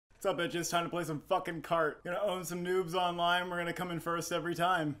What's up, bitches? Time to play some fucking kart. Gonna own some noobs online. We're gonna come in first every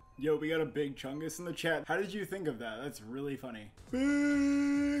time. Yo, we got a big Chungus in the chat. How did you think of that? That's really funny.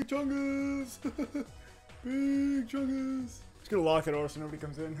 Big Chungus! Big Chungus! Just gonna lock the door so nobody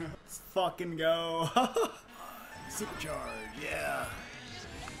comes in. Let's fucking go. Supercharge, yeah.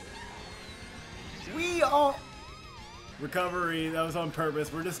 We all... Recovery, that was on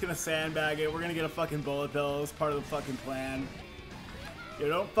purpose. We're just gonna sandbag it. We're gonna get a fucking bullet bill as part of the fucking plan. Yo,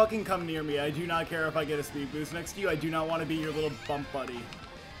 don't fucking come near me. I do not care if I get a speed boost next to you. I do not want to be your little bump buddy.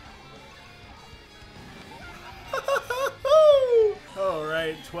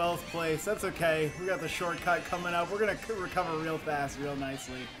 Alright, 12th place. That's okay. We got the shortcut coming up. We're gonna recover real fast, real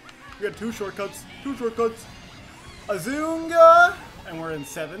nicely. We got two shortcuts. Azunga! And we're in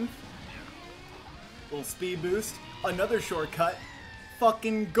 7th. Little speed boost. Another shortcut.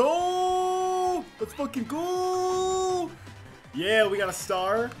 Fucking go! Let's fucking go! Yeah, we got a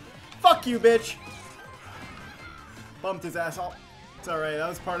star. Fuck you, bitch! Bumped his ass off. It's alright, that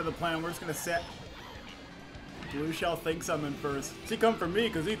was part of the plan. We're just gonna set. Blue Shell thinks I'm in first. He come for me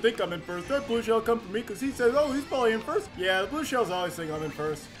because he think I'm in first. That Blue Shell come for me because he says, oh, he's probably in first. Yeah, the Blue Shells always think I'm in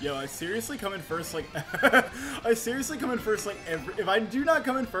first. Yo, I seriously come in first like... I seriously come in first like every... If I do not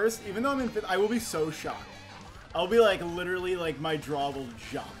come in first, even though I'm in 5th, I will be so shocked. I'll be like, literally, like, my jaw will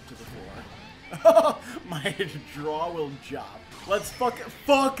drop to the floor. My jaw will drop. Let's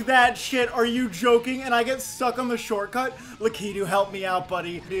fuck that shit. Are you joking? And I get stuck on the shortcut? Lakitu, help me out,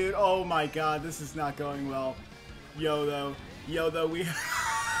 buddy. Dude, oh my god, this is not going well. Yo, though, we...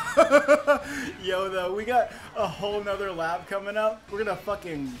 Yo, though, we got a whole nother lap coming up. We're gonna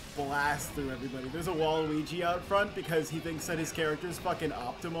fucking blast through everybody. There's a Waluigi out front because he thinks that his character's fucking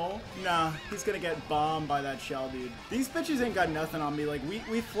optimal. Nah, he's gonna get bombed by that shell, dude. These bitches ain't got nothing on me. Like,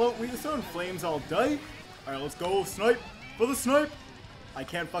 we float, we throw in flames all day. Alright, let's go. Snipe. For the snipe. I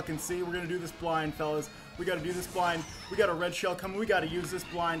can't fucking see. We're gonna do this blind, fellas. We gotta do this blind. We got a red shell coming. We gotta use this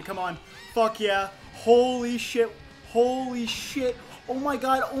blind. Come on. Fuck yeah. Holy shit. Holy shit. Oh my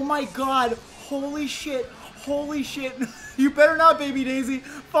god. Oh my god. Holy shit. Holy shit. You better not, baby Daisy.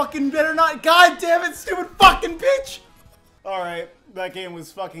 Fucking better not. God damn it, stupid fucking bitch. Alright. That game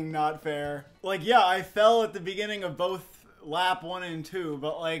was fucking not fair. Like, yeah, I fell at the beginning of both lap 1 and 2,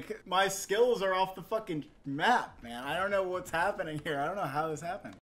 but like my skills are off the fucking map, man. I don't know what's happening here. I don't know how this happened.